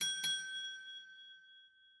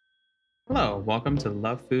Hello, welcome to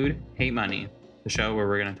Love Food, Hate Money, the show where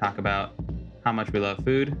we're going to talk about how much we love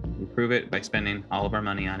food. We prove it by spending all of our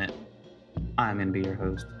money on it. I'm going to be your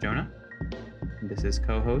host, Jonah. This is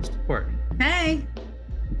co-host, Courtney. Hey!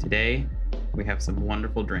 And today, we have some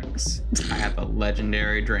wonderful drinks. I have a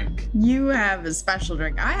legendary drink. You have a special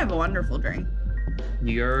drink. I have a wonderful drink.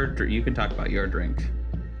 You can talk about your drink.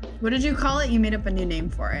 What did you call it? You made up a new name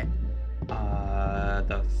for it.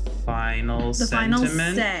 The final The sentiment.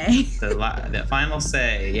 final say. The final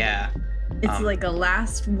say, yeah. It's like a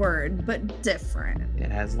last word, but different.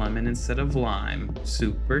 It has lemon instead of lime.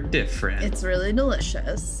 Super different. It's really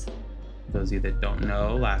delicious. Those of you that don't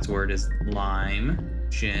know, last word is lime,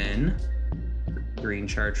 gin, green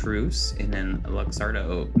chartreuse, and then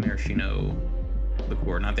Luxardo maraschino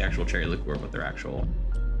liqueur. Not the actual cherry liqueur, but their actual.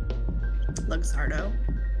 Luxardo.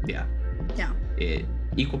 Yeah. Yeah.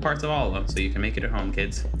 Equal parts of all of them, so you can make it at home,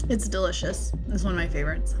 kids. It's delicious. It's one of my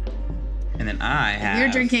favorites. And then I have... You're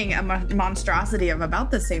drinking a monstrosity of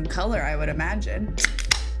about the same color, I would imagine.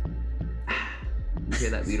 You hear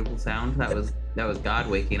that beautiful sound? That was God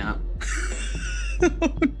waking up.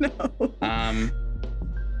 Oh, no.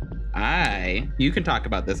 You can talk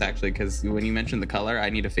about this, actually, because when you mentioned the color, I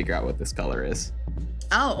need to figure out what this color is.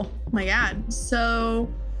 Oh, my God.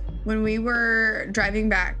 So... when we were driving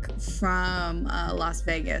back from Las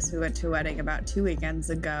Vegas, we went to a wedding about 2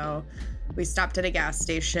 weekends ago. We stopped at a gas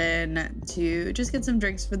station to just get some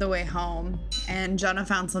drinks for the way home. And Jonah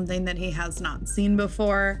found something that he has not seen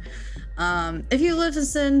before. If you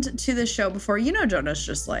listened to the show before, you know Jonah's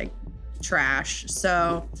just like trash.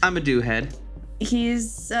 So I'm a dew head.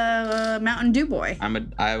 He's a Mountain Dew boy.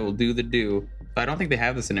 I will do the dew. But I don't think they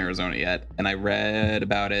have this in Arizona yet. And I read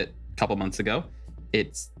about it a couple months ago.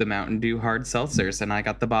 It's the Mountain Dew hard seltzers, and I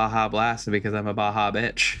got the Baja Blast because I'm a Baja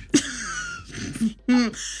bitch.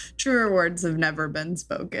 Truer words have never been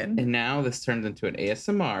spoken. And now this turns into an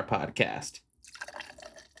ASMR podcast.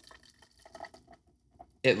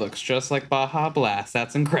 It looks just like Baja Blast.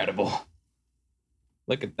 That's incredible.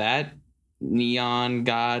 Look at that neon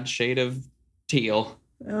god shade of teal.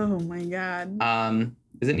 Oh my God.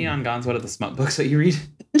 Is it Neon Gone's one of the smut books that you read?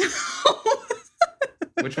 No.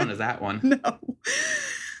 Which one is that one? No.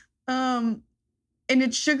 And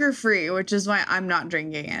it's sugar-free, which is why I'm not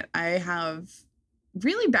drinking it. I have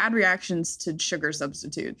really bad reactions to sugar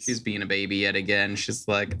substitutes. She's being a baby yet again. She's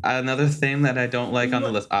like, another thing that I don't like on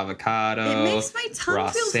the list, avocado. It makes my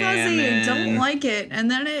tongue feel salmon. fuzzy. I don't like it. And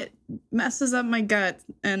then it messes up my gut.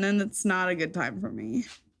 And then it's not a good time for me.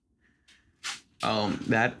 Oh,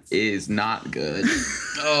 that is not good.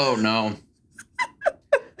 Oh, no.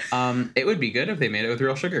 It would be good if they made it with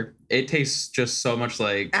real sugar. It tastes just so much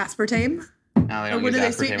like aspartame. No, they don't use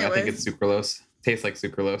aspartame. I think it's sucralose. Tastes like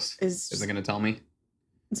sucralose. Is it gonna tell me?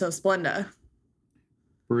 So Splenda.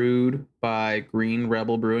 Brewed by Green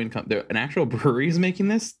Rebel Brewing Company. An actual brewery is making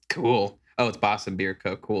this? Cool. Oh, it's Boston Beer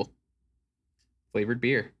Co. Cool. Flavored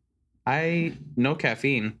beer. No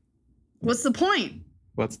caffeine. What's the point?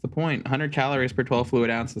 100 calories per 12 fluid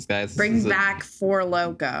ounces, guys. Bring back Four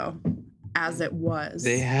Loko. As it was.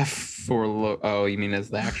 They have oh, you mean as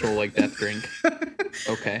the actual like death drink?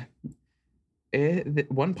 Okay.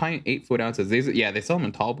 1 pint, 8 fluid ounces. They sell them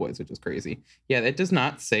in tall boys, which is crazy. Yeah, it does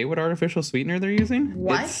not say what artificial sweetener they're using.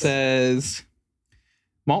 What? It says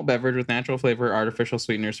malt beverage with natural flavor, artificial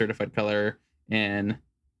sweetener, certified color, and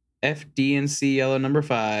FD&C yellow number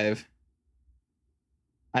 5.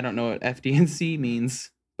 I don't know what FD&C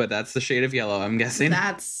means, but that's the shade of yellow, I'm guessing.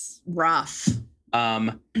 That's rough.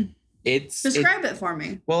 Describe it for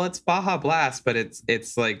me. Well, it's Baja Blast, but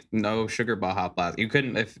it's like no sugar Baja Blast. You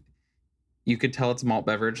could tell it's a malt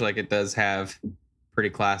beverage, like it does have pretty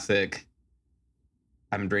classic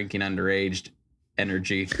I'm drinking underage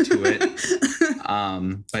energy to it.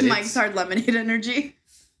 But Mike's Hard Lemonade energy.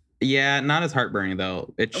 Yeah, not as heartburning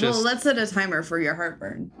though. It's just well, let's set a timer for your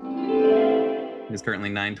heartburn. It's currently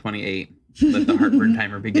 9:28. Let the heartburn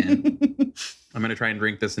timer begin. I'm gonna try and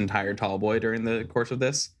drink this entire tall boy during the course of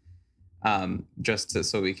this.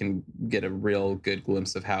 So we can get a real good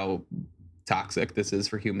glimpse of how toxic this is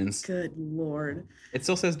for humans. Good Lord. It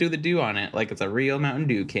still says do the dew on it, like it's a real Mountain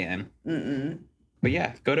Dew can. But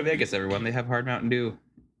yeah, go to Vegas, everyone. They have hard Mountain Dew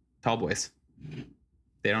tall boys.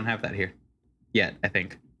 They don't have that here yet, I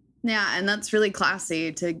think. Yeah, and that's really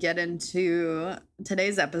classy to get into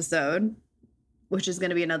today's episode, which is going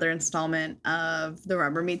to be another installment of the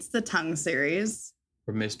Rubber Meets the Tongue series.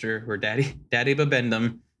 Where Daddy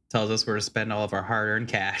Babendum tells us where to spend all of our hard-earned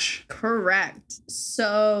cash. Correct.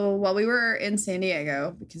 So while we were in San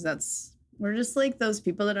Diego, because we're just like those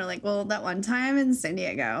people that are like, well, that one time in San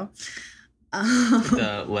Diego,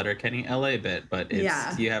 The Letterkenny LA bit, but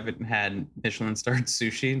Yeah. you haven't had Michelin starred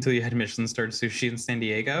sushi until you had Michelin starred sushi in San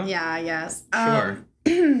Diego. Yeah, yes. Sure.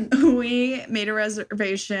 We made a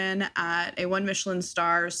reservation at a 1 Michelin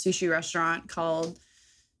star sushi restaurant called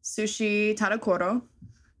Sushi Tadokoro.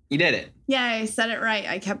 You did it. Yeah, I said it right.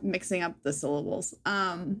 I kept mixing up the syllables.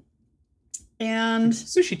 And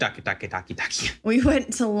Sushi taki. we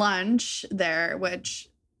went to lunch there, which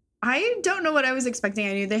I don't know what I was expecting.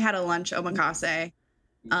 I knew they had a lunch omakase.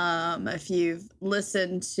 If you've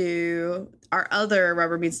listened to our other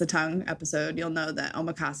Rubber Meets the Tongue episode, you'll know that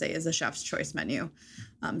omakase is a chef's choice menu.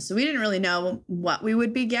 So we didn't really know what we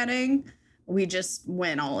would be getting. We just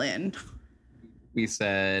went all in. We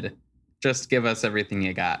said, just give us everything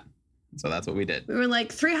you got. So that's what we did. We were like,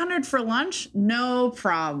 $300 for lunch? No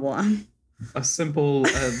problem. A simple,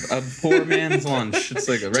 a poor man's lunch. It's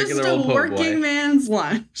like a regular just old po' working boy. man's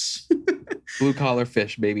lunch. Blue collar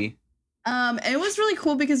fish, baby. And it was really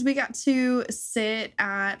cool because we got to sit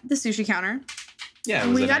at the sushi counter. Yeah,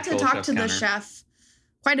 and we got to talk to the chef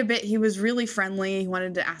quite a bit. He was really friendly. He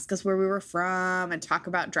wanted to ask us where we were from and talk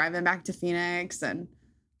about driving back to Phoenix. And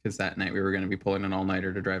because that night we were going to be pulling an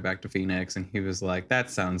all-nighter to drive back to Phoenix, and he was like, that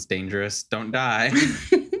sounds dangerous. Don't die.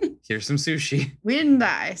 Here's some sushi. We didn't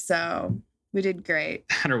die, so we did great.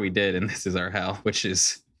 That or we did, and this is our hell, which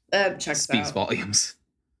is speaks volumes.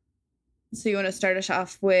 So you want to start us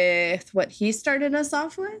off with what he started us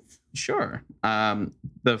off with? Sure.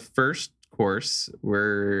 The first course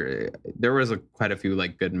there was quite a few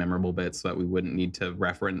like good memorable bits that we wouldn't need to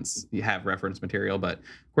have reference material, but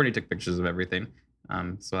Courtney took pictures of everything,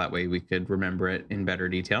 so that way we could remember it in better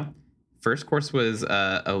detail. First course was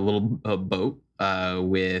a boat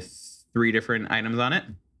with 3 different items on it.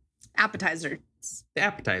 Appetizers. The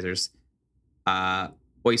appetizers.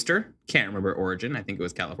 Oyster. Can't remember origin. I think it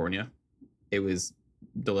was California. It was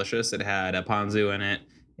delicious. It had a ponzu in it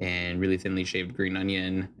and really thinly shaved green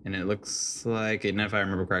onion. And it looks like, and if I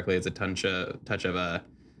remember correctly, it's a touch of a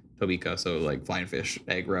tobiko. So like flying fish,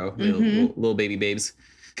 egg roe, little baby babes.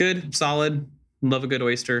 Good, solid. Love a good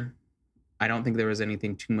oyster. I don't think there was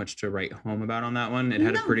anything too much to write home about on that one. It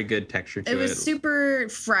had a pretty good texture to it. It was super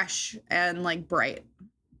fresh and like bright.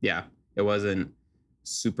 Yeah, it wasn't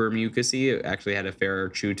super mucusy. It actually had a fair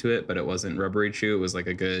chew to it, but it wasn't rubbery chew. It was like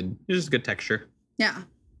just a good texture. Yeah.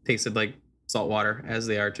 Tasted like salt water, as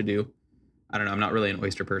they are to do. I don't know. I'm not really an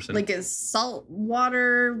oyster person. Like a salt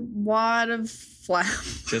water wad of phlegm.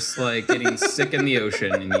 Just like getting sick in the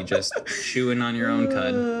ocean and you just chewing on your own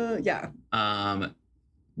cud. Yeah.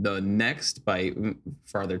 The next bite,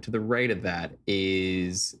 farther to the right of that,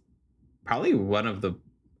 is probably one of the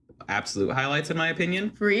absolute highlights in my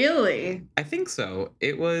opinion. Really? I think so.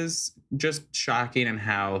 It was just shocking in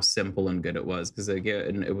how simple and good it was, because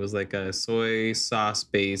again, it was like a soy sauce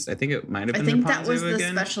based. I think it might have been. I think that was the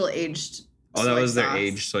special aged. Oh, that was their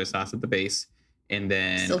aged soy sauce at the base, and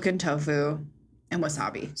then silken tofu and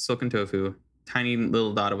wasabi. Silken tofu, tiny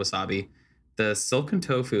little dot of wasabi. The silken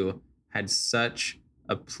tofu had such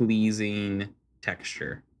a pleasing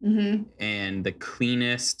texture, and the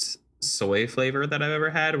cleanest soy flavor that I've ever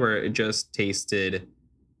had, where it just tasted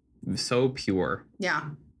so pure. Yeah.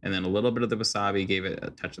 And then a little bit of the wasabi gave it a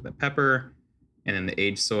touch of the pepper, and then the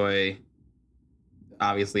aged soy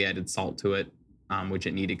obviously added salt to it, which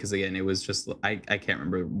it needed, because again, it was just I can't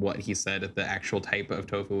remember what he said the actual type of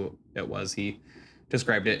tofu it was. He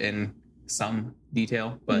described it in some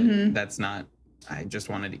detail, but that's not. I just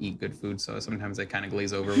wanted to eat good food, so sometimes I kind of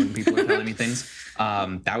glaze over when people are telling me things.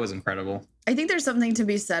 That was incredible. I think there's something to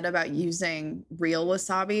be said about using real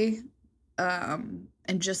wasabi, and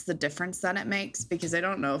just the difference that it makes, because I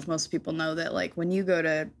don't know if most people know that, like, when you go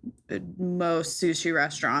to most sushi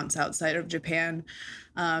restaurants outside of Japan,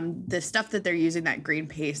 the stuff that they're using, that green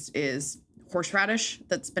paste, is horseradish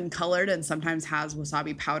that's been colored and sometimes has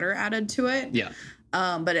wasabi powder added to it. Yeah.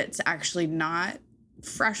 But it's actually not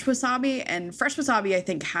fresh wasabi, and fresh wasabi I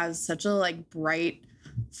think has such a like bright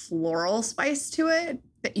floral spice to it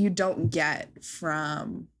that you don't get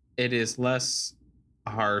from. It is less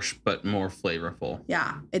harsh but more flavorful.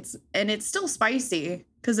 Yeah, it's still spicy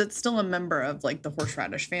because it's still a member of like the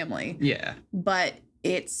horseradish family. Yeah, but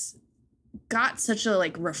it's got such a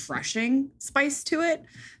like refreshing spice to it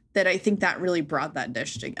that I think that really brought that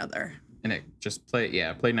dish together. And it just played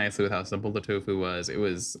nicely with how simple the tofu was. It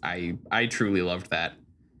was, I truly loved that.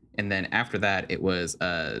 And then after that, it was,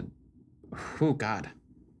 oh God.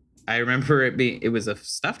 I remember it was a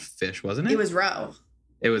stuffed fish, wasn't it? It was roe.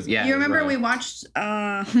 It was, yeah. You remember we watched,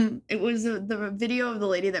 it was the video of the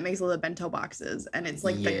lady that makes all the bento boxes, and it's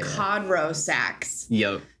like the cod roe sacks.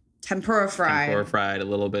 Yep. Tempura fried, a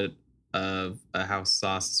little bit of a house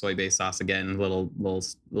sauce, soy-based sauce again. Little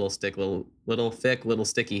stick, little thick, little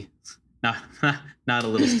sticky. Not not a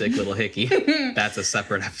little stick, little hickey. That's a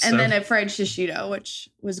separate episode. And then a fried shishito, which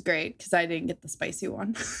was great because I didn't get the spicy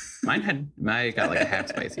one. I got like a half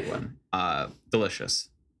spicy one. Delicious.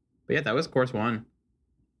 But yeah, that was course 1.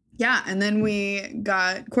 Yeah, and then we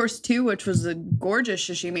got course 2, which was a gorgeous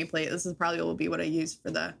sashimi plate. This is probably will be what I use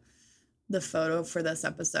for the photo for this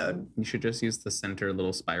episode. You should just use the center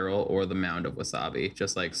little spiral or the mound of wasabi.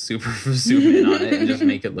 Just like super zoom in on it and just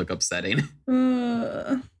make it look upsetting.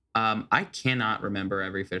 I cannot remember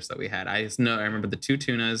every fish that we had. I remember the 2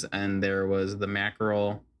 tunas, and there was the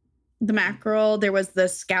mackerel. There was the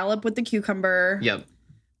scallop with the cucumber. Yep.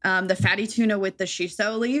 The fatty tuna with the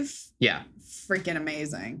shiso leaf. Yeah. Freaking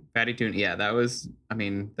amazing. Fatty tuna. Yeah, that was,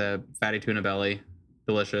 the fatty tuna belly.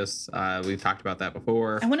 Delicious. We've talked about that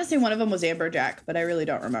before. I want to say one of them was amberjack, but I really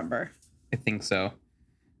don't remember. I think so.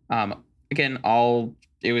 Again,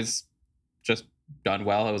 it was just done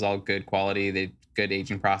well. It was all good quality. Good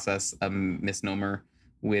aging process. A misnomer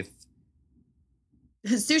with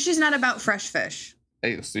sushi's not about fresh fish.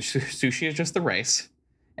 Sushi is just the rice.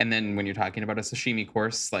 And then when you're talking about a sashimi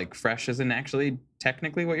course, like fresh isn't actually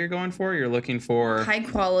technically what you're going for. You're looking for high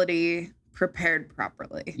quality, prepared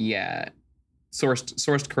properly. Yeah.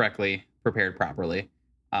 Sourced correctly, prepared properly,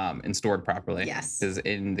 and stored properly. Yes. Because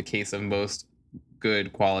in the case of most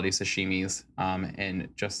good quality sashimis, and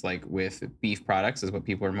just like with beef products is what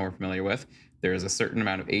people are more familiar with, there is a certain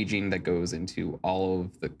amount of aging that goes into all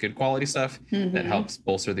of the good quality stuff that helps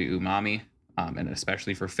bolster the umami, and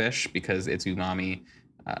especially for fish, because it's umami,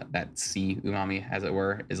 that sea umami, as it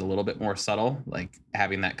were, is a little bit more subtle. Like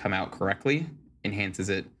having that come out correctly enhances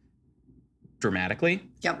it dramatically.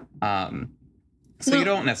 Yep. So you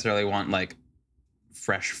don't necessarily want like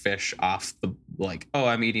fresh fish off the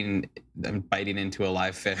I'm biting into a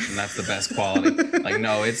live fish and that's the best quality. Like,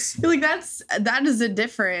 no, it's like that is a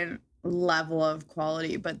different level of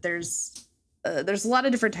quality, but there's a lot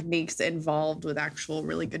of different techniques involved with actual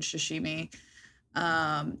really good sashimi,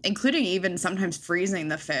 including even sometimes freezing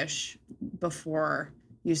the fish before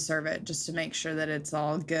you serve it just to make sure that it's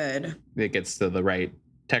all good. It gets to the right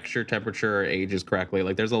texture, temperature, ages correctly.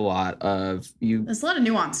 Like there's a lot of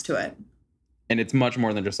nuance to it. And it's much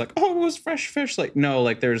more than just like, oh, it was fresh fish. Like, no,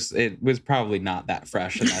 like it was probably not that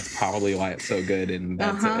fresh. And that's probably why it's so good. And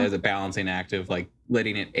that's as a balancing act of like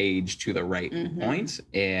letting it age to the right point.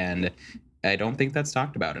 And I don't think that's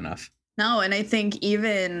talked about enough. No, and I think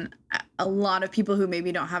even a lot of people who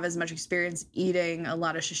maybe don't have as much experience eating a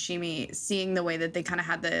lot of sashimi, seeing the way that they kind of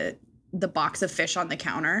had the box of fish on the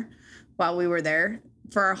counter while we were there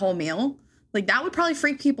for our whole meal, like that would probably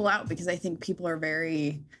freak people out because I think people are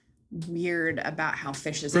very weird about how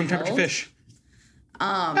fish is room temperature fish.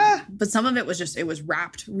 But some of it was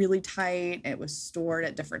wrapped really tight. It was stored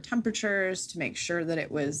at different temperatures to make sure that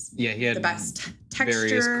it was he had the best texture.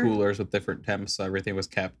 Various coolers with different temps, so everything was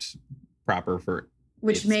kept proper for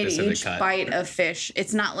which made each bite of fish.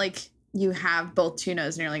 It's not like you have both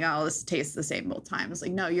tunas and you're like, oh, this tastes the same both times.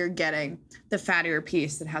 Like, no, you're getting the fattier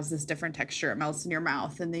piece that has this different texture. It melts in your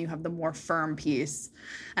mouth, and then you have the more firm piece.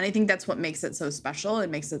 And I think that's what makes it so special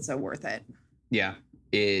and makes it so worth it. Yeah,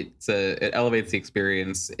 it elevates the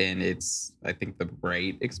experience, and it's, I think, the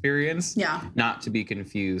right experience. Yeah. Not to be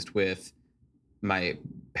confused with my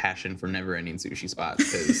passion for never-ending sushi spots,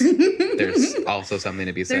 because there's also something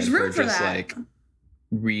to be said for just like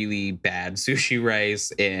really bad sushi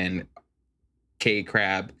rice and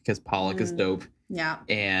K-crab, because pollock is dope. Yeah.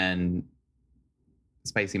 And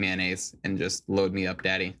spicy mayonnaise, and just load me up,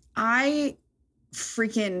 daddy. I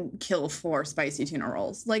freaking kill for spicy tuna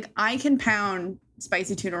rolls. Like, I can pound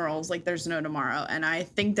spicy tuna rolls like there's no tomorrow, and I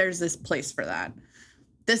think there's this place for that.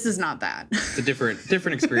 This is not that. It's a different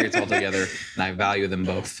experience altogether, and I value them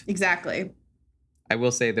both. Exactly. I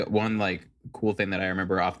will say that one like cool thing that I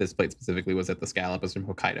remember off this plate specifically was that the scallop is from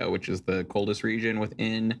Hokkaido, which is the coldest region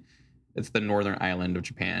it's the northern island of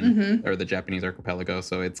Japan, or the Japanese archipelago.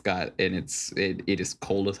 So it is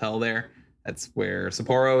cold as hell there. That's where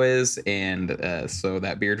Sapporo is, and so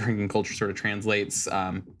that beer drinking culture sort of translates.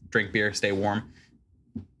 Drink beer, stay warm.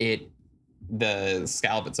 The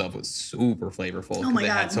scallop itself was super flavorful because it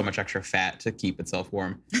had so much extra fat to keep itself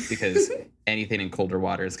warm, because anything in colder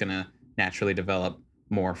water is going to naturally develop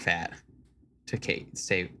more fat to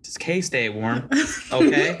stay warm.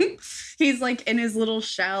 Okay. He's like in his little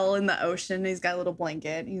shell in the ocean. He's got a little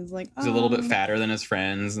blanket. He's like, He's a little bit fatter than his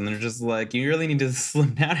friends, and they're just like, you really need to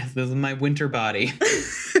slim down. This is my winter body.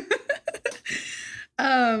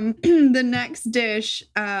 The next dish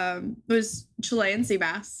was Chilean sea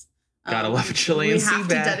bass. Gotta love a Chilean sea bass. We have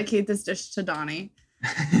to dedicate this dish to Donnie.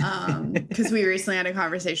 Because we recently had a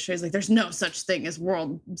conversation. She was like, "There's no such thing as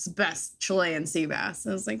world's best Chilean sea bass."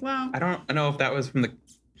 I was like, "Well, I don't know if that was from the.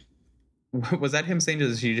 Was that him saying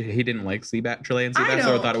that he didn't like Chilean sea bass,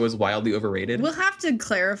 or thought it was wildly overrated? We'll have to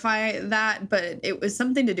clarify that, but it was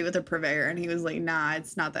something to do with the purveyor, and he was like, "Nah,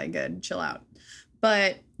 it's not that good. Chill out."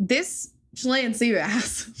 But this Chilean sea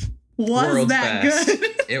bass was World's that best.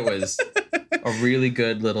 good. It was a really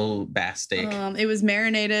good little bass steak. It was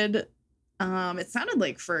marinated. It sounded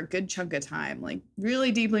like for a good chunk of time, like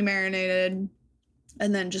really deeply marinated,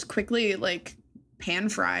 and then just quickly like pan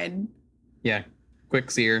fried. Yeah, quick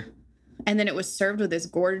sear. And then it was served with this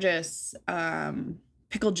gorgeous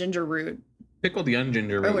pickled ginger root. Pickled young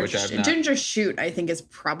ginger root, which I've not. Ginger shoot, I think, is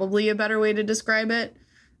probably a better way to describe it.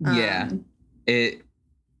 Yeah, it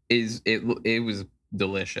is. It was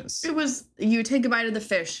delicious. It was. You take a bite of the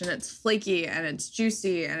fish, and it's flaky, and it's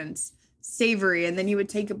juicy, and it's savory, and then you would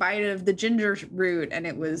take a bite of the ginger root, and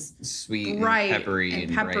it was sweet, bright and peppery,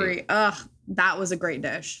 and peppery. Ugh, that was a great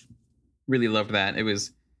dish. Really loved that. It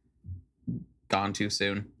was gone too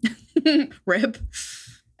soon. Rip.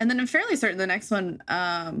 And then I'm fairly certain the next one.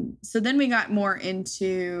 So then we got more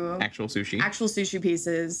into actual sushi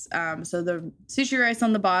pieces. So the sushi rice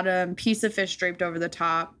on the bottom, piece of fish draped over the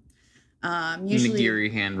top. Usually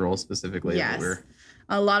nigiri hand roll specifically. Yes.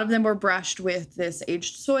 A lot of them were brushed with this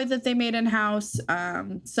aged soy that they made in house.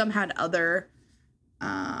 Some had other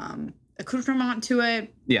accoutrement to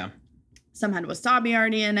it. Yeah. Some had wasabi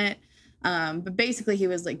already in it. But basically he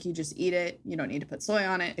was like, you just eat it. You don't need to put soy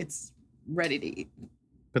on it. It's ready to eat.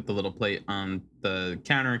 Put the little plate on the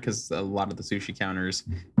counter, because a lot of the sushi counters,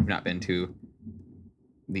 I've not been to,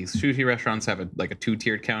 these sushi restaurants have a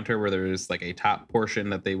 2-tiered counter where there's like a top portion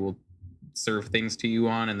that they will serve things to you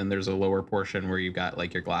on, and then there's a lower portion where you've got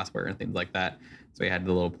like your glassware and things like that. So we had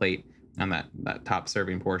the little plate on that top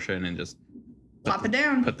serving portion and just plop it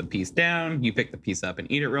down. Put the piece down. You pick the piece up and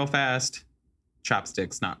eat it real fast.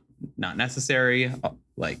 Chopsticks not necessary.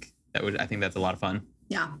 Like that would, I think that's a lot of fun.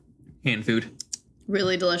 Yeah. Hand food.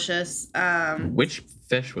 Really delicious. Which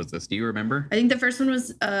fish was this? Do you remember? I think the first one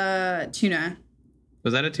was tuna.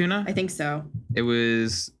 Was that a tuna? I think so. It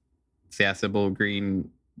was simple green,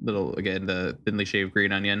 the thinly shaved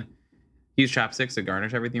green onion. Use chopsticks to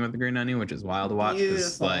garnish everything with the green onion, which is wild to watch.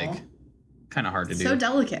 It's like kind of hard to do. So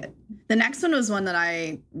delicate. The next one was one that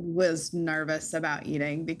I was nervous about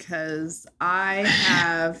eating because I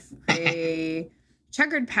have a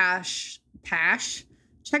checkered past. Pash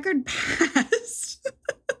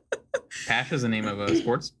is the name of a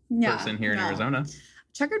sports person here in Arizona.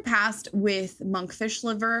 Checkered past with monkfish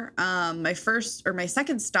liver. My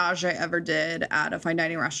second stage I ever did at a fine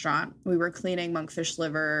dining restaurant. We were cleaning monkfish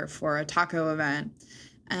liver for a taco event.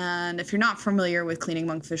 And if you're not familiar with cleaning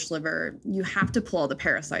monkfish liver, you have to pull all the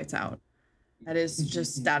parasites out. That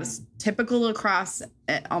is typical across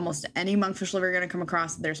almost any monkfish liver you're going to come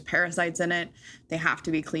across. There's parasites in it. They have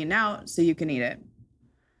to be cleaned out so you can eat it.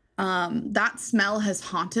 That smell has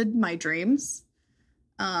haunted my dreams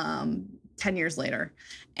 10 years later.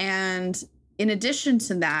 And in addition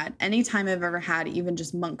to that, anytime I've ever had even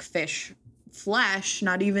just monkfish flesh,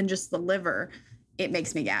 not even just the liver, it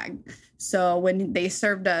makes me gag. So when they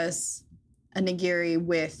served us a nigiri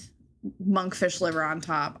with monkfish liver on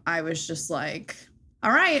top, I was just like,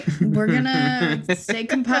 all right, we're going to stay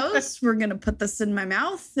composed. We're going to put this in my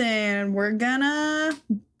mouth and we're going to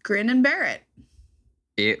grin and bear it.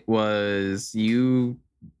 It was, you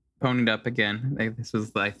ponied up again. This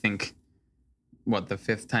was, I think, the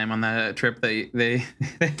 5th time on that trip they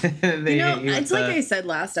it's like I said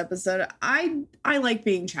last episode, I like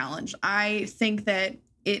being challenged. I think that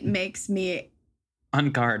it makes me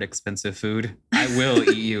on guard expensive food. I will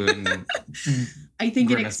eat you and I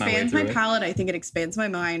think it expands my palate. I think it expands my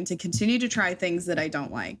mind to continue to try things that I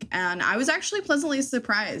don't like. And I was actually pleasantly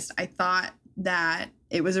surprised. I thought that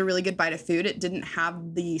it was a really good bite of food. It didn't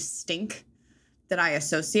have the stink that I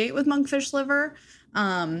associate with monkfish liver.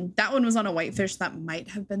 That one was on a whitefish. That might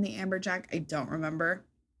have been the amberjack. I don't remember.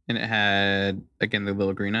 And it had, again, the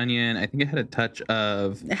little green onion. I think it had a touch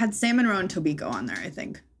of... It had salmon roe and tobiko on there, I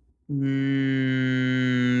think.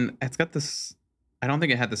 It's got this... I don't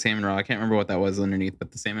think it had the salmon roe. I can't remember what that was underneath,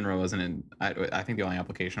 but the salmon roe wasn't in... I think the only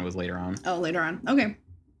application was later on. Oh, later on. Okay.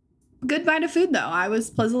 Good bite of food, though. I was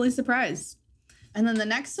pleasantly surprised. And then the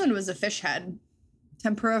next one was a fish head.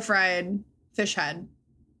 Tempura fried fish head.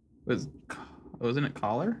 Wasn't it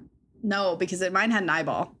collar? No, because mine had an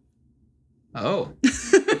eyeball. Oh.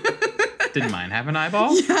 Didn't mine have an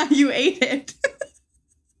eyeball? Yeah, you ate it.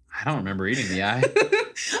 I don't remember eating the eye.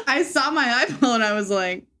 I saw my eyeball and I was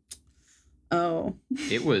like, oh.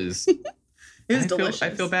 It was It was delicious. I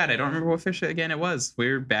feel bad. I don't remember what fish again it was.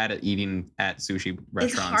 We're bad at eating at sushi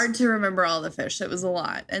restaurants. It's hard to remember all the fish. It was a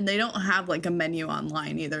lot. And they don't have like a menu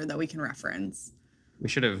online either that we can reference. We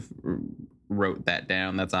should have wrote that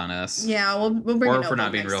down. That's on us. Yeah, we'll bring it Or up if we're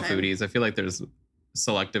not being next real time. foodies. I feel like there's a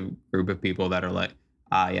selective group of people that are like,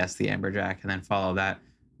 yes, the amberjack. And then follow that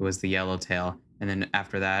was the yellowtail. And then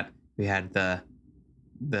after that, we had the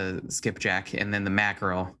skipjack and then the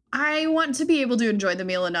mackerel. I want to be able to enjoy the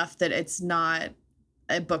meal enough that it's not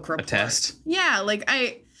a book report. A test? Yeah, like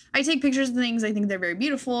I take pictures of things. I think they're very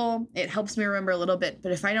beautiful. It helps me remember a little bit.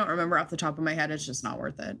 But if I don't remember off the top of my head, it's just not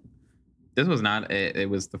worth it. This was not, it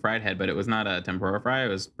was the fried head, but it was not a tempura fry. It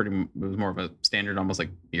was more of a standard, almost like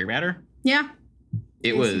beer batter. Yeah.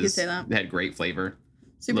 It Yes, was, you could say that. It had great flavor.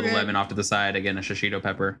 Super Little good. lemon off to the side. Again, a shishito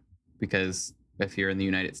pepper. Because if you're in the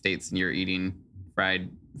United States and you're eating fried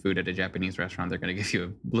food at a Japanese restaurant, they're going to give you a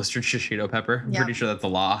blistered shishito pepper. I'm Yeah. pretty sure that's the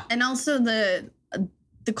law. And also the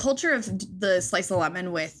culture of the slice of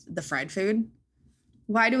lemon with the fried food.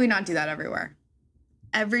 Why do we not do that everywhere?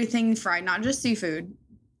 Everything fried, not just seafood,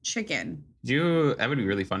 chicken. That would be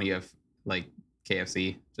really funny if like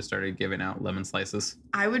KFC just started giving out lemon slices.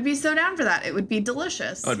 I would be so down for that. It would be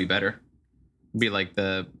delicious. That would be better. It'd be like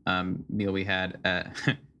the meal we had at,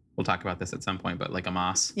 we'll talk about this at some point, but like a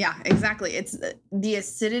moss. Yeah, exactly. It's the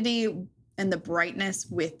acidity and the brightness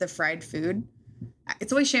with the fried food.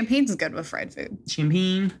 It's always champagne's good with fried food.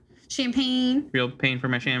 Champagne. Real pain for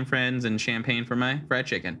my sham friends and champagne for my fried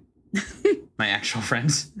chicken. My actual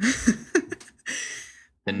friends.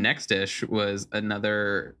 The next dish was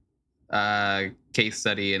another case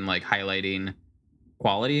study in like highlighting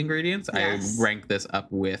quality ingredients. Yes. I rank this up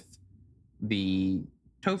with the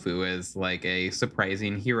tofu as like a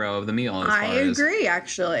surprising hero of the meal. I agree,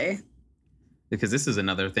 actually. Because this is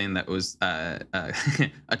another thing that was a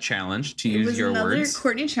challenge to use your another words.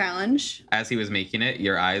 Courtney challenge. As he was making it,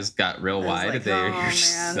 your eyes got real I was wide. like, You're man,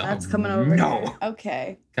 so- that's coming over No. here.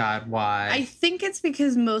 Okay. God, why? I think it's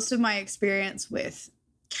because most of my experience with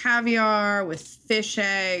caviar, with fish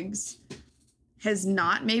eggs, has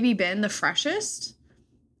not maybe been the freshest.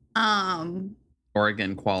 Or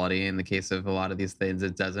again, quality. In the case of a lot of these things,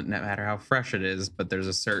 it doesn't matter how fresh it is, but there's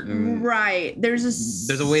a certain Right.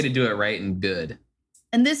 There's a way to do it right and good.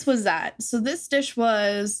 And this was that. So this dish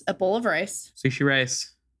was a bowl of rice Sushi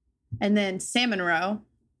rice and then salmon roe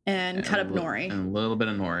and cut up nori. and a little bit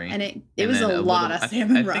of nori. And it And was then a lot of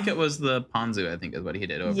salmon I roe. think it was the ponzu, I think is what he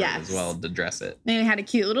did over it as Yes. well to dress it. And it had a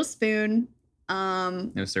cute little spoon.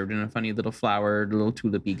 It was served in a funny little flowered, little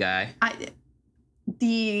tulipy guy.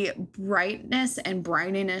 The brightness and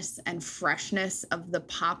brininess and freshness of the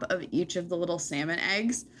pop of each of the little salmon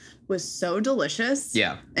eggs was so delicious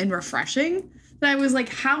Yeah. and refreshing that I was like,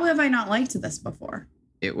 how have I not liked this before?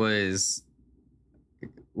 It was,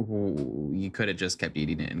 you could have just kept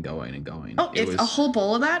eating it and going and going. Oh, It if was, a whole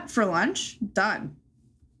bowl of that for lunch, done.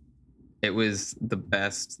 It was the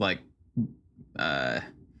best, like,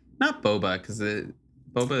 not boba, because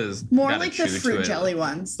boba is More gotta like the chew to fruit it. jelly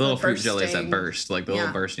ones. The little the fruit jellies that bursting- burst, like the Yeah.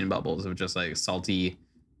 little bursting bubbles of just like salty,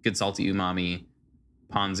 good salty umami,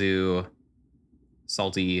 ponzu,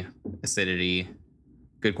 salty acidity,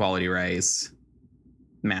 good quality rice,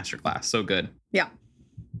 masterclass, so good. Yeah.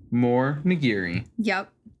 More nigiri.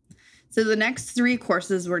 Yep. So the next 3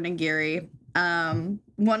 courses were nigiri.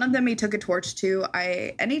 One of them he took a torch to.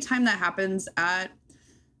 Anytime that happens at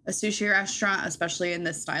a sushi restaurant, especially in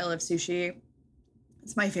this style of sushi,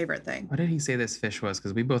 it's my favorite thing. What did he say this fish was?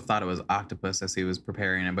 Because we both thought it was octopus as he was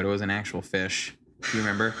preparing it, but it was an actual fish. Do you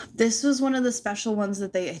remember? This was one of the special ones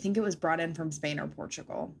that I think it was brought in from Spain or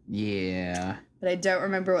Portugal, Yeah. but I don't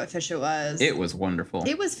remember what fish it was. It was wonderful.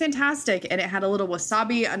 It was fantastic, and it had a little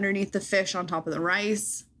wasabi underneath the fish on top of the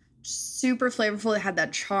rice. Super flavorful. It had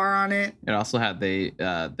that char on it. It also had he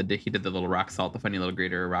did the little rock salt, the funny little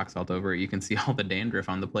grater of rock salt over it. You can see all the dandruff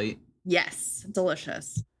on the plate. Yes,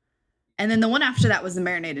 delicious. And then the one after that was the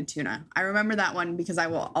marinated tuna. I remember that one because I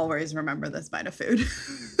will always remember this bite of food.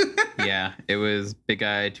 Yeah, it was big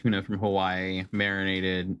eye tuna from Hawaii,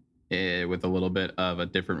 marinated with a little bit of a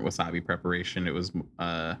different wasabi preparation. It was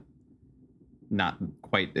not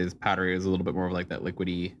quite as powdery. It was a little bit more of like that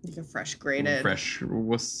liquidy, Like a fresh grated.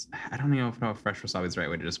 I don't even know if fresh wasabi is the right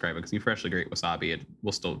way to describe it, because you freshly grate wasabi, it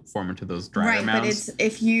will still form into those drier Right, mounds. but it's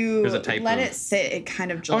if you There's a type let of- it sit, it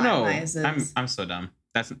kind of Oh no, gelatinizes. I'm so dumb.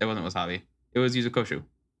 It wasn't wasabi. It was yuzu koshu.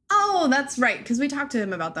 Oh, that's right. Because we talked to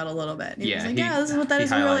him about that a little bit. He was like, he- yeah, this is what that he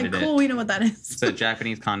is. And we were like, highlighted it. cool, we know what that is. It's a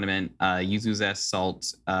Japanese condiment, yuzu zest,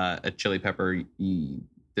 salt, a chili pepper.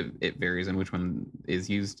 It varies in which one is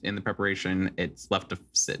used in the preparation. It's left to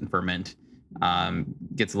sit and ferment.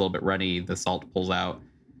 Gets a little bit runny. The salt pulls out.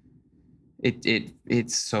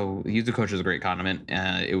 It's so Yuzu is a great condiment.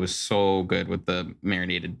 It was so good with the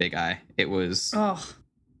marinated big eye. It was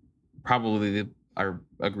probably our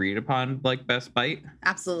agreed upon like best bite.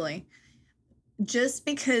 Absolutely. Just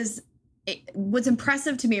because what's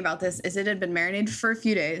impressive to me about this is it had been marinated for a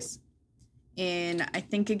few days in, I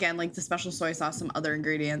think, again, like the special soy sauce, some other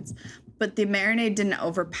ingredients, but the marinade didn't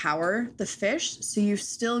overpower the fish, so you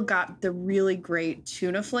still got the really great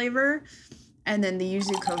tuna flavor, and then the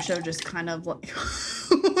yuzu kosho just kind of like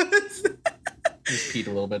what is that? Just peed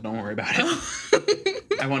a little bit, don't worry about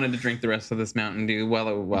it. I wanted to drink the rest of this Mountain Dew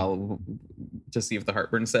while to see if the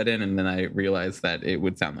heartburn set in, and then I realized that it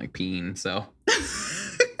would sound like peeing, so.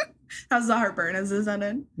 How's the heartburn? Has it set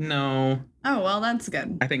in? No. Oh, well, that's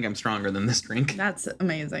good. I think I'm stronger than this drink. That's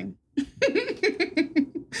amazing.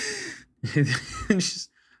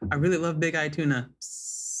 I really love big eye tuna.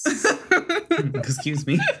 Excuse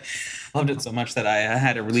me. Loved it so much that I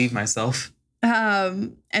had to relieve myself.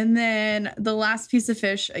 And then the last piece of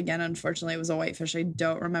fish, again, unfortunately, it was a whitefish. I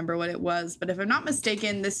don't remember what it was, but if I'm not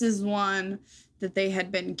mistaken, this is one that they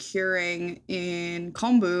had been curing in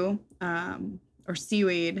kombu, or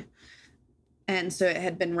seaweed. And so it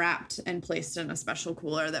had been wrapped and placed in a special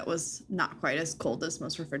cooler that was not quite as cold as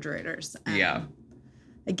most refrigerators. And yeah.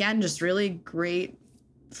 Again, just really great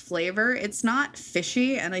flavor. It's not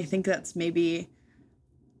fishy, and I think that's maybe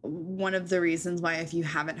one of the reasons why, if you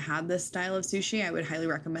haven't had this style of sushi, I would highly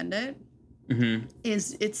recommend it. Mm-hmm.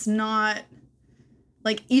 Is it's not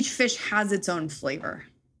like each fish has its own flavor.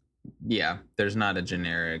 Yeah, there's not a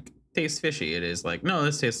generic tastes fishy. It is like, no,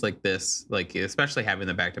 this tastes like this. Like, especially having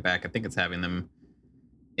them back to back. I think it's having them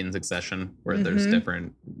in succession where there's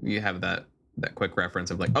different. You have that quick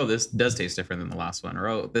reference of like, oh, this does taste different than the last one, or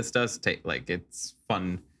oh, this does taste like. It's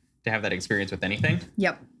fun to have that experience with anything.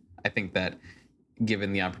 Yep. I think that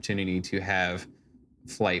given the opportunity to have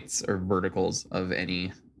flights or verticals of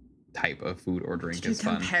any type of food or drink is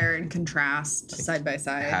fun. Compare and contrast, like, side by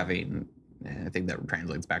side. Having, I think that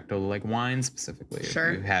translates back to like wine specifically.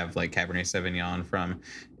 Sure. You have like Cabernet Sauvignon from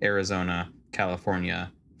Arizona,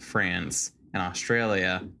 California, France, and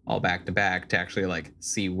Australia all back to back to actually like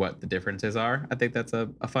see what the differences are. I think that's a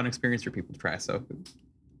fun experience for people to try. So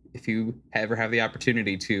if you ever have the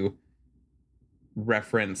opportunity to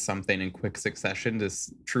reference something in quick succession to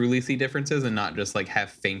truly see differences and not just like have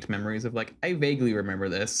faint memories of like, I vaguely remember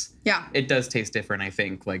this. Yeah. It does taste different, I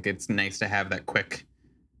think. Like, it's nice to have that quick,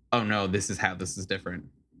 oh no, this is how this is different.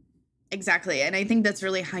 Exactly. And I think that's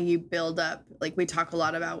really how you build up. Like, we talk a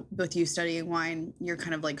lot about with you studying wine, you're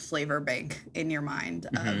kind of like flavor bank in your mind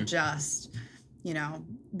of just, you know,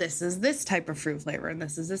 this is this type of fruit flavor and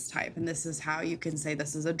this is this type. And this is how you can say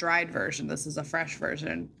this is a dried version. This is a fresh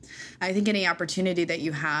version. I think any opportunity that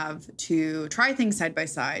you have to try things side by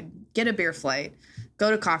side, get a beer flight,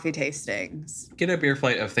 go to coffee tastings. Get a beer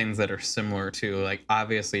flight of things that are similar to, like,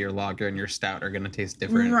 obviously your lager and your stout are going to taste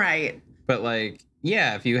different. Right. But like,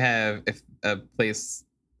 yeah, if a place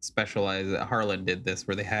specialized, Harlan did this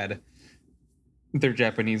where they had their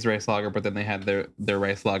Japanese rice lager, but then they had their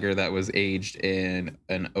rice lager that was aged in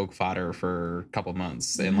an oak fodder for a couple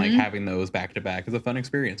months. And like having those back to back is a fun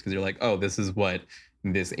experience because you're like, oh, this is what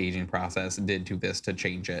this aging process did to this to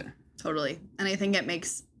change it. Totally. And I think it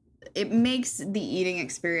makes the eating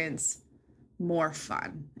experience more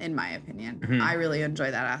fun, in my opinion. I really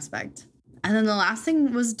enjoy that aspect. And then the last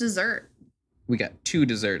thing was dessert. We got 2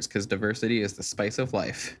 desserts because diversity is the spice of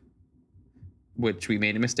life, which we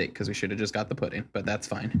made a mistake because we should have just got the pudding, but that's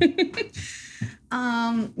fine.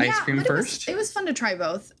 Ice cream first. It was fun to try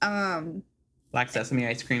both. Black sesame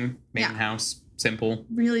ice cream, made in house, simple.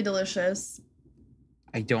 Really delicious.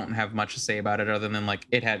 I don't have much to say about it other than like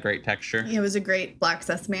it had great texture. It was a great black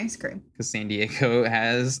sesame ice cream. Because San Diego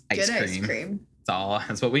has ice cream. Ice cream.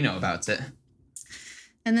 That's what we know about it.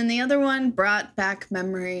 And then the other one brought back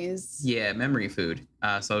memories. Yeah, memory food.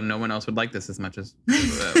 So no one else would like this as much as,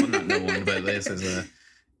 well, not no one, but this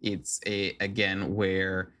is again,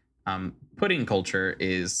 where pudding culture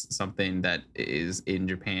is something that is in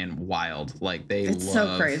Japan wild. Like it's love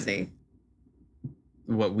so crazy.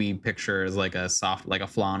 What we picture as like a soft, like a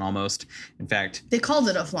flan almost. In fact, they called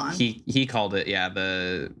it a flan. He called it,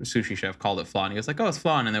 the sushi chef called it flan. He was like, oh, it's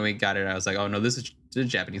flan. And then we got it. I was like, oh no, this is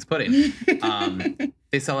Japanese pudding.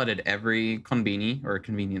 They sell it at every konbini or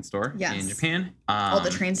convenience store in Japan. All the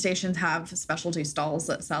train stations have specialty stalls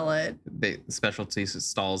that sell it. Specialty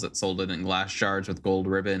stalls that sold it in glass jars with gold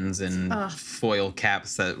ribbons and foil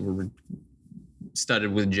caps that were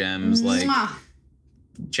studded with gems. Like,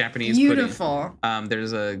 Japanese Beautiful. pudding.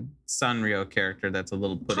 There's a Sanrio character that's a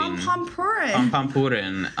little pudding. Pom Pom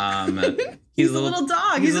Purin. He's a little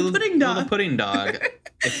dog. He's a pudding dog. Little pudding dog.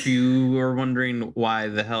 If you were wondering why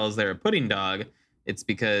the hell is there a pudding dog, it's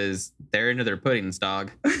because they're into their puddings,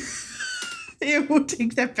 dog. Ew,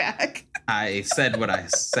 take that back. I said what I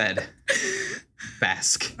said.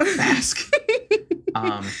 Bask.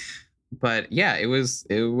 But yeah, it was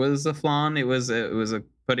a flan. It was a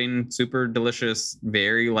pudding, super delicious,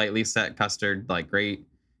 very lightly set custard, like great.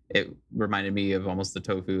 It reminded me of almost the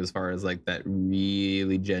tofu as far as like that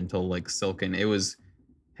really gentle, like silken. It was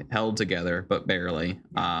held together, but barely.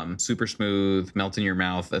 Super smooth, melt in your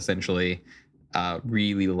mouth, essentially.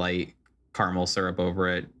 Really light caramel syrup over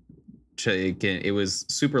it. It was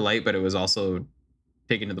super light, but it was also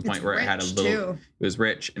taken to the point where it had a little too. It was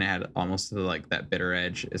rich and it had almost like that bitter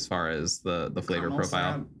edge as far as the flavor caramel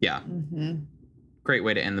profile syrup. Yeah. Great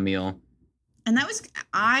way to end the meal. And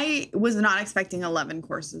I was not expecting 11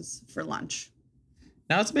 courses for lunch.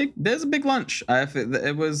 Now there's a big lunch.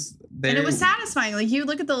 It was there. And it was satisfying. Like you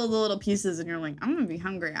look at the little pieces and you're like, I'm gonna be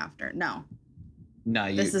hungry after. No,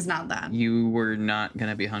 this is not that. You were not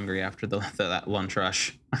gonna be hungry after that lunch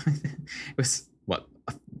rush. It was what,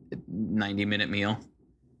 a 90-minute meal.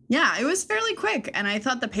 Yeah, it was fairly quick, and I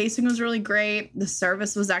thought the pacing was really great. The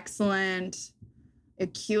service was excellent. A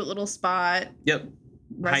cute little spot. Yep.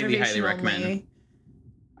 Highly recommend. Only.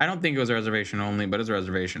 I don't think it was a reservation only, but it's a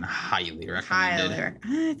reservation highly recommended.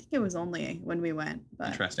 I think it was only when we went. But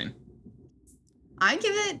interesting. I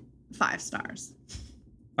give it 5 stars.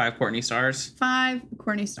 5 Courtney stars? 5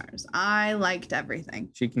 Courtney stars. I liked everything.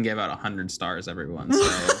 She can give out 100 stars, everyone.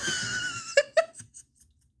 So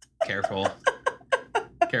careful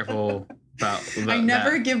about. I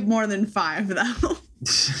never give more than 5, though.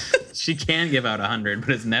 She can give out 100, but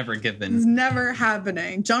it's never given. It's never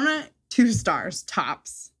happening. Jonah, 2 stars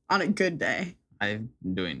tops on a good day. I'm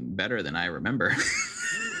doing better than I remember.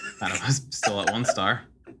 I was still at 1 star.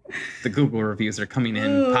 The Google reviews are coming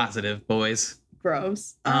in positive, boys.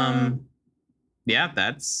 Gross. Yeah,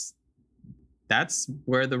 that's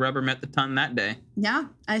where the rubber met the tongue that day. Yeah,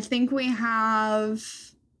 I think we have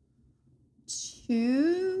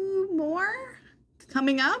 2 more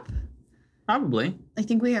coming up. Probably. I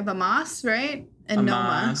think we have Amas, right? And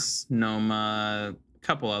Noma, a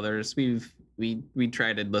couple others. We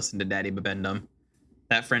tried to listen to Daddy Babendum.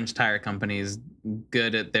 That French tire company is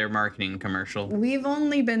good at their marketing commercial. We've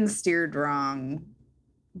only been steered wrong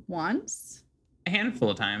once. A handful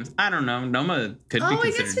of times. I don't know. Noma could be considered.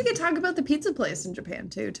 I guess we could talk about the pizza place in Japan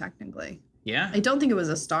too, technically. Yeah. I don't think it was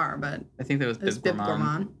a star, but I think that was Bib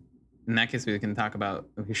Gourmand. In that case, we should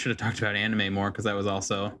have talked about anime more, because that was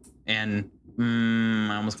also, and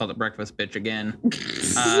I almost called it breakfast bitch again.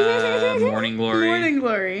 Morning Glory. Morning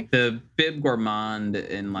Glory. The Bib Gourmand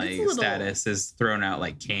in status is thrown out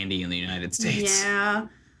like candy in the United States. Yeah.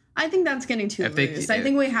 I think that's getting too loose. I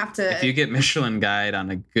think we have to. If you get Michelin Guide on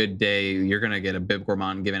a good day, you're going to get a Bib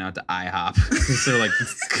Gourmand given out to IHOP. So like,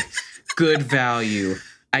 good value.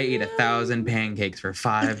 I ate 1,000 pancakes for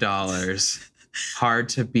 $5. Hard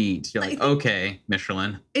to beat. You're like, okay,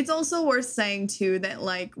 Michelin. It's also worth saying too that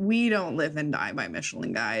like we don't live and die by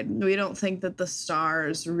Michelin Guide. We don't think that the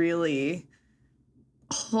stars really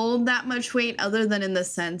hold that much weight, other than in the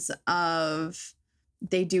sense of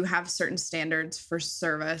they do have certain standards for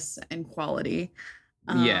service and quality.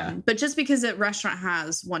 Yeah. But just because a restaurant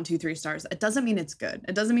has 1, 2, 3 stars, it doesn't mean it's good.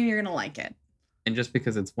 It doesn't mean you're gonna like it. And just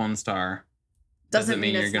because it's 1 star doesn't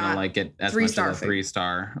mean you're gonna like it as much as a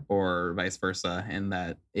 3-star, or vice versa. And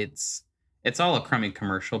that it's all a crummy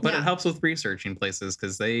commercial, but it helps with researching places,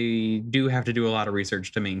 because they do have to do a lot of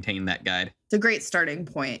research to maintain that guide. It's a great starting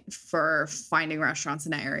point for finding restaurants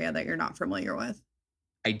in an area that you're not familiar with.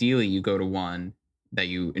 Ideally, you go to one that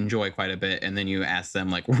you enjoy quite a bit, and then you ask them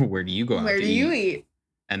like, where do you go out to eat? Where do you eat?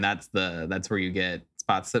 And that's where you get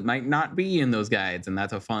spots that might not be in those guides, and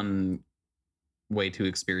that's a fun way to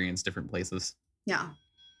experience different places. Yeah.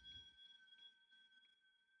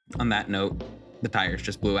 On that note, the tires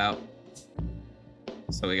just blew out,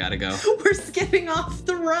 so we gotta go. We're skidding off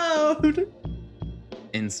the road.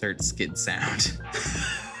 Insert skid sound.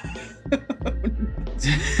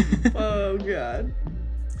 Oh God.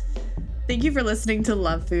 Thank you for listening to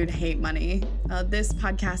Love Food, Hate Money. This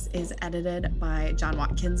podcast is edited by John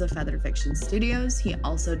Watkins of Feather Fiction Studios. He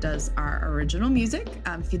also does our original music.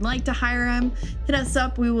 If you'd like to hire him, hit us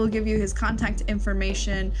up. We will give you his contact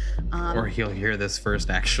information. Or he'll hear this first,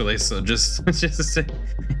 actually. So just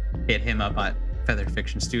hit him up at Feather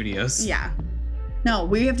Fiction Studios. Yeah. No,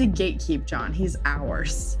 we have to gatekeep John. He's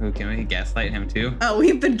ours. Oh, can we gaslight him too? Oh,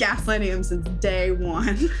 we've been gaslighting him since day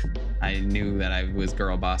one. I knew that I was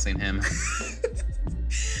girl bossing him.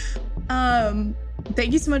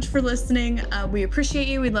 Thank you so much for listening. We appreciate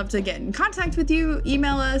you. We'd love to get in contact with you.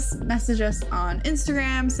 Email us, message us on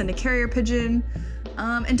Instagram, send a carrier pigeon.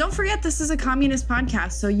 And don't forget, this is a communist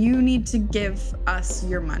podcast, so you need to give us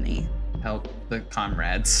your money. Help the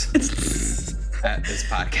comrades at this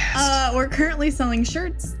podcast. We're currently selling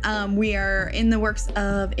shirts. We are in the works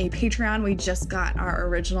of a Patreon. We just got our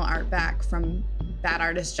original art back from Bad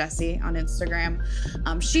Artist Jessie on Instagram.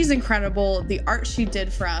 She's incredible. The art she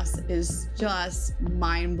did for us is just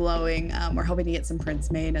mind-blowing. We're hoping to get some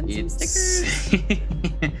prints made and some stickers.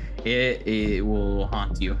 It will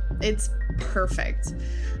haunt you. It's perfect.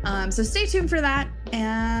 So stay tuned for that.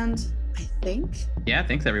 And I think Yeah,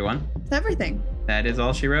 thanks everyone. that's everything. That is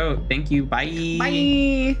all she wrote. Thank you. Bye.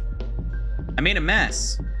 Bye. I made a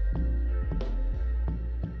mess.